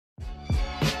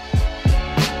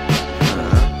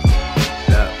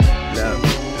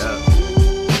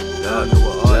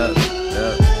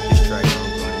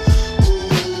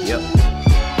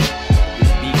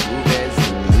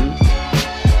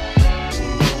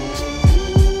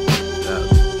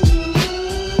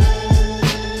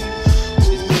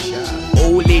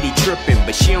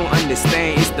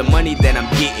understand it's the money that I'm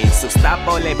getting. So stop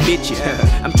all that bitching.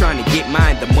 I'm trying to get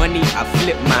mine, the money, I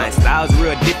flip mine. Style's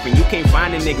real different, you can't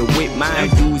find a nigga with mine.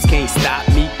 Dudes can't stop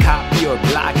me, copy or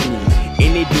block me.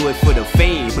 And they do it for the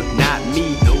fame, not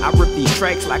me. I rip these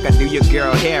tracks like I do your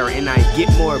girl hair, and I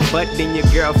get more butt than your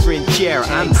girlfriend chair.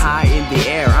 I'm high in the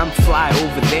air, I'm fly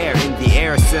over there in the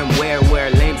air somewhere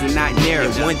where lames are not near.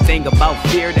 And one thing about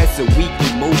fear, that's a weak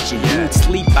emotion. You'd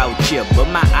sleep out here, but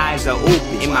my eyes are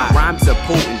open, and my rhymes are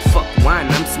potent. Fuck wine,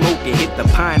 I'm smoking, hit the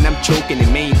pine, I'm choking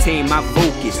and maintain my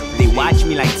focus. They watch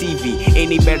me like TV,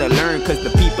 and they better learn, cause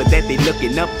the people that they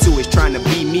looking up to is trying to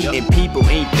be me. And people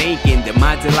ain't thinking, their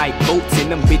minds are like boats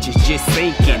and them bitches just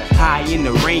sinking. High in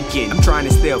the ranking, I'm trying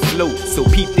to stay afloat. So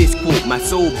peep this quote, my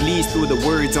soul bleeds through the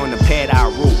words on the pad I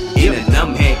wrote. In a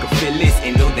numb hand can feel this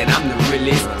and know that I'm the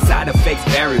realest. Side effects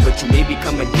vary, but you may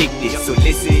become addicted. So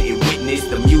listen and witness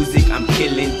the music I'm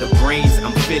killing, the brains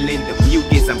I'm filling, the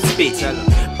mucus I'm spitting.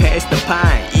 Pass the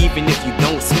pine, even if you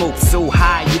don't smoke. So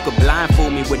high you could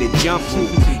blindfold me with a jump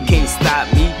rope. Can't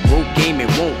stop me, broke game it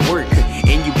won't work.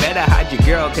 And you better hide your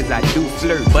girl, cause I do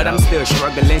flirt. But I'm still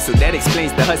struggling, so that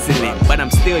explains the hustling. But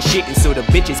I'm still shitting, so the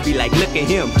bitches be like, look at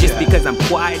him. Just because I'm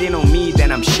quiet, it don't mean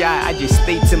that I'm shy. I just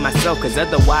stay to myself, cause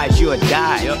otherwise you'll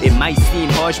die. It might seem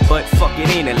harsh, but fuck, it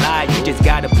ain't a lie. You just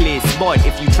gotta play it smart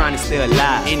if you trying to stay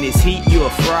alive. In this heat, you'll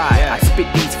fry. I spit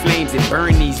these flames and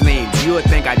burn these lames. You'll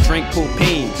think I drink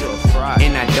propane,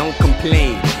 and I don't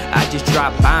complain. I just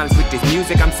drop bombs with this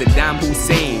music, I'm Saddam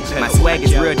Hussein. My swag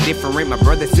is real different, my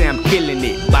brother say I'm killing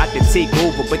it. About to take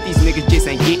over, but these niggas just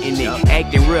ain't getting it.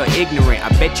 Acting real ignorant, I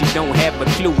bet you don't have a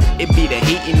clue. It be the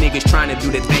hating niggas trying to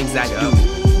do the things I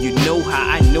do. You know how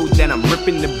I know that I'm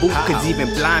ripping the boot, cause even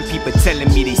blind people telling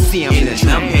me they see I'm in the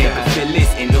numb hand can feel this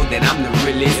and know that I'm the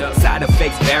realest. Side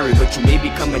effects vary, but you may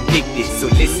become addicted. So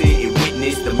listen and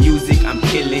witness the music I'm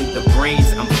killing, the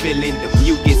brains I'm filling, the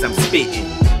mucus I'm spitting.